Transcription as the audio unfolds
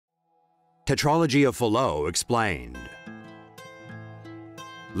Tetralogy of Fallot explained.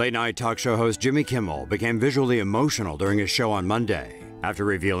 Late-night talk show host Jimmy Kimmel became visually emotional during his show on Monday after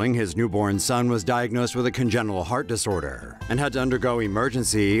revealing his newborn son was diagnosed with a congenital heart disorder and had to undergo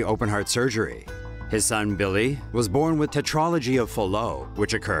emergency open-heart surgery. His son, Billy, was born with Tetralogy of Fallot,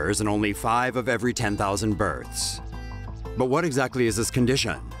 which occurs in only 5 of every 10,000 births. But what exactly is this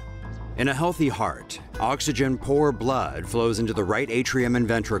condition? In a healthy heart, oxygen-poor blood flows into the right atrium and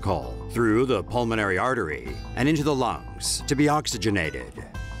ventricle, through the pulmonary artery, and into the lungs to be oxygenated.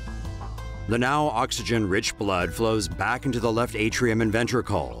 The now oxygen-rich blood flows back into the left atrium and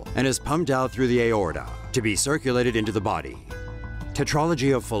ventricle and is pumped out through the aorta to be circulated into the body.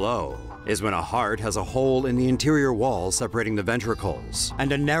 Tetralogy of Fallot is when a heart has a hole in the interior wall separating the ventricles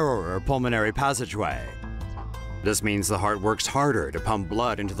and a narrower pulmonary passageway. This means the heart works harder to pump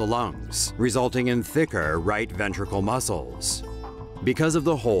blood into the lungs, resulting in thicker right ventricle muscles. Because of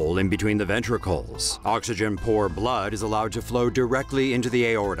the hole in between the ventricles, oxygen-poor blood is allowed to flow directly into the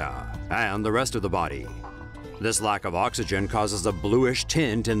aorta and the rest of the body. This lack of oxygen causes a bluish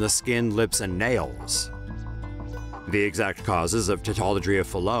tint in the skin, lips, and nails. The exact causes of Tetralogy of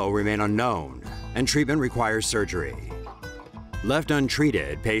Fallot remain unknown, and treatment requires surgery. Left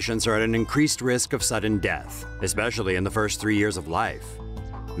untreated, patients are at an increased risk of sudden death, especially in the first 3 years of life.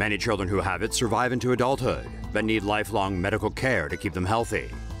 Many children who have it survive into adulthood, but need lifelong medical care to keep them healthy.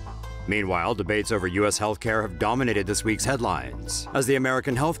 Meanwhile, debates over U.S. healthcare have dominated this week's headlines, as the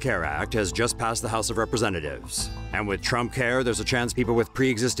American Health Care Act has just passed the House of Representatives. And with Trump Care, there's a chance people with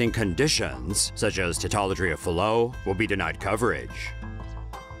pre-existing conditions, such as Tetralogy of Fallot, will be denied coverage.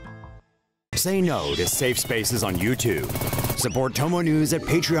 Say no to safe spaces on YouTube. Support TomoNews at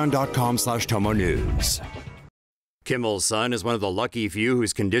patreon.com/TomoNews. Kimmel's son is one of the lucky few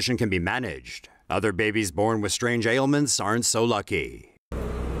whose condition can be managed. Other babies born with strange ailments aren't so lucky.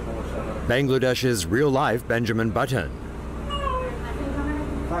 Bangladesh's real-life Benjamin Button.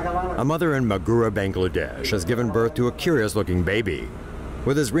 A mother in Maghura, Bangladesh, has given birth to a curious-looking baby.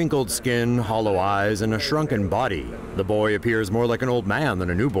 With his wrinkled skin, hollow eyes, and a shrunken body, the boy appears more like an old man than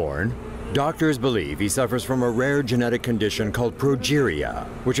a newborn. Doctors believe he suffers from a rare genetic condition called progeria,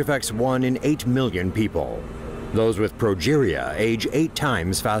 which affects 1 in 8 million people. Those with progeria age 8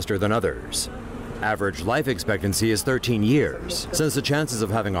 times faster than others. Average life expectancy is 13 years, since the chances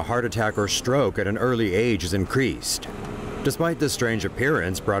of having a heart attack or stroke at an early age is increased. Despite the strange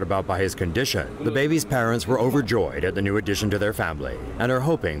appearance brought about by his condition, the baby's parents were overjoyed at the new addition to their family and are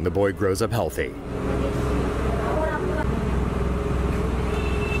hoping the boy grows up healthy.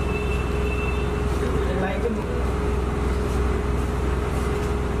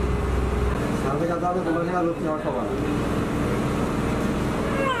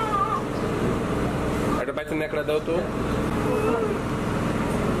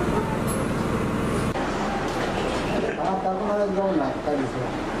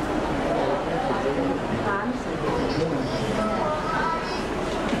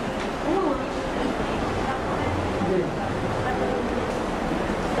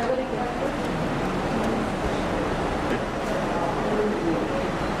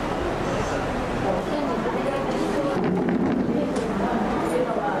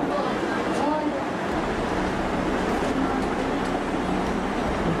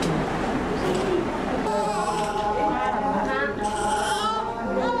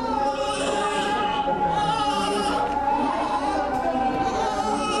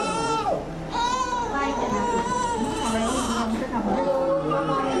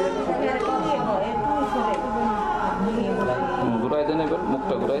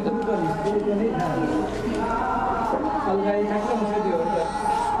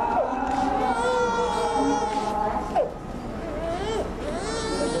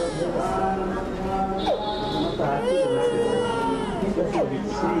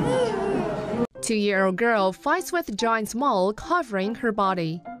 Two-year-old girl fights with giant mole covering her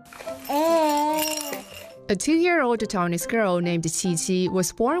body. A 2-year-old Taiwanese girl named Qi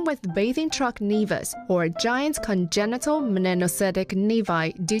was born with bathing truck nevus, or giant congenital melanocytic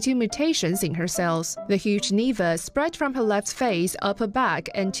nevi, due to mutations in her cells. The huge nevus spread from her left face, upper back,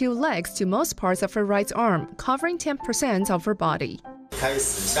 and 2 legs to most parts of her right arm, covering 10% of her body.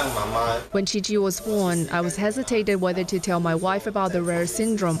 When Chi was born, I was hesitated whether to tell my wife about the rare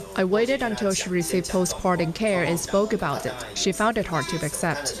syndrome. I waited until she received postpartum care and spoke about it. She found it hard to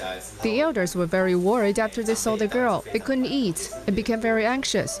accept. The elders were very worried after they saw the girl. They couldn't eat and became very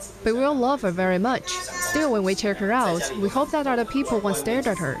anxious. But we all love her very much. Still, when we check her out, we hope that other people won't stare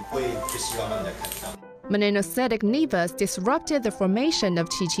at her. Melanocytic nevus disrupted the formation of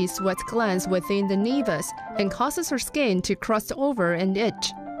Chi-Chi's sweat glands within the nevus and causes her skin to crust over and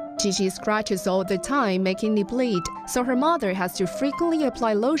itch. Chi scratches all the time, making it bleed, so her mother has to frequently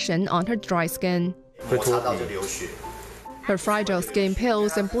apply lotion on her dry skin. Her fragile skin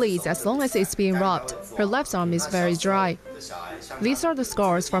peels and bleeds as long as it's being rubbed. Her left arm is very dry. These are the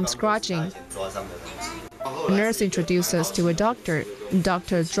scars from scratching. A nurse introduced us to a doctor,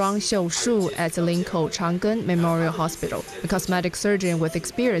 Dr. Zhuang Xiushu at Linkou Chang'an Memorial Hospital, a cosmetic surgeon with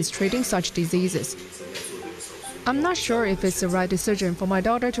experience treating such diseases. I'm not sure if it's the right decision for my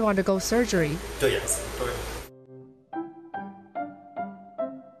daughter to undergo surgery.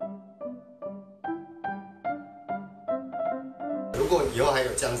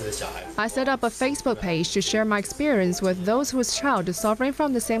 I set up a Facebook page to share my experience with those whose child is suffering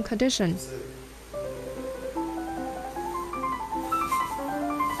from the same condition.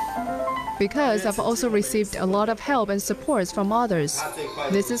 Because I've also received a lot of help and support from others.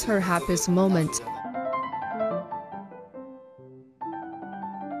 This is her happiest moment.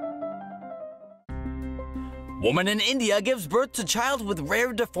 Woman in India gives birth to child with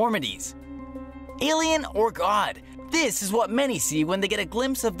rare deformities. Alien or God? This is what many see when they get a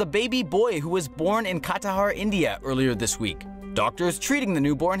glimpse of the baby boy who was born in Katahar, India earlier this week. Doctors treating the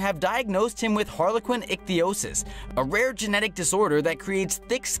newborn have diagnosed him with harlequin ichthyosis, a rare genetic disorder that creates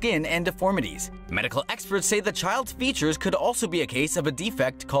thick skin and deformities. Medical experts say the child's features could also be a case of a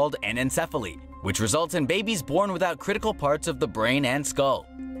defect called anencephaly, which results in babies born without critical parts of the brain and skull.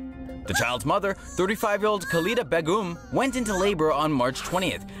 The child's mother, 35-year-old Khalida Begum, went into labor on March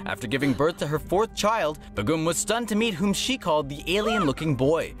 20th. After giving birth to her fourth child, Begum was stunned to meet whom she called the alien-looking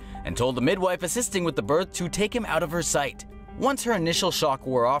boy, and told the midwife assisting with the birth to take him out of her sight. Once her initial shock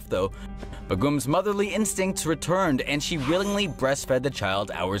wore off, though, Begum's motherly instincts returned and she willingly breastfed the child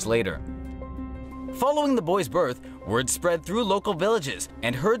hours later. Following the boy's birth, word spread through local villages,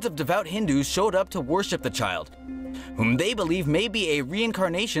 and herds of devout Hindus showed up to worship the child, whom they believe may be a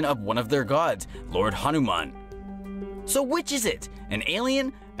reincarnation of one of their gods, Lord Hanuman. So which is it? An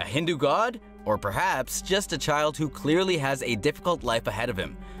alien, a Hindu god, or perhaps just a child who clearly has a difficult life ahead of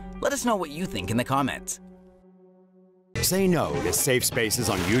him? Let us know what you think in the comments. Say no to safe spaces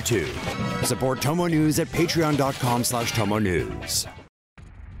on YouTube. Support TomoNews at patreon.com/TomoNews.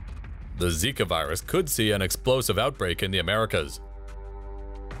 The Zika virus could see an explosive outbreak in the Americas.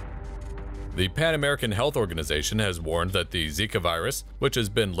 The Pan American Health Organization has warned that the Zika virus, which has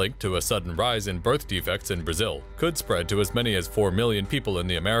been linked to a sudden rise in birth defects in Brazil, could spread to as many as 4 million people in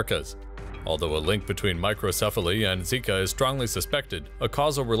the Americas. Although a link between microcephaly and Zika is strongly suspected, a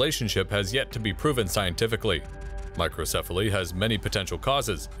causal relationship has yet to be proven scientifically. Microcephaly has many potential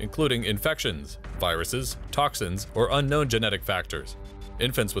causes, including infections, viruses, toxins, or unknown genetic factors.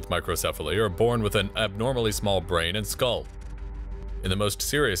 Infants with microcephaly are born with an abnormally small brain and skull. In the most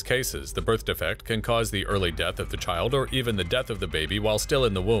serious cases, the birth defect can cause the early death of the child or even the death of the baby while still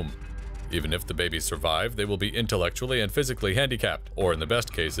in the womb. Even if the babies survive, they will be intellectually and physically handicapped, or in the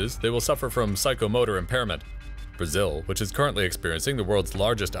best cases, they will suffer from psychomotor impairment. Brazil, which is currently experiencing the world's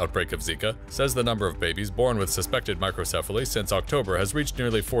largest outbreak of Zika, says the number of babies born with suspected microcephaly since October has reached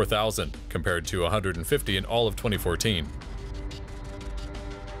nearly 4,000, compared to 150 in all of 2014.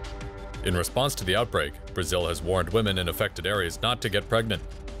 In response to the outbreak, Brazil has warned women in affected areas not to get pregnant.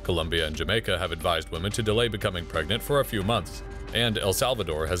 Colombia and Jamaica have advised women to delay becoming pregnant for a few months, and El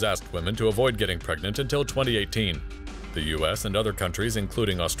Salvador has asked women to avoid getting pregnant until 2018. The US and other countries,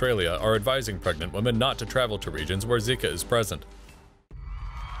 including Australia, are advising pregnant women not to travel to regions where Zika is present.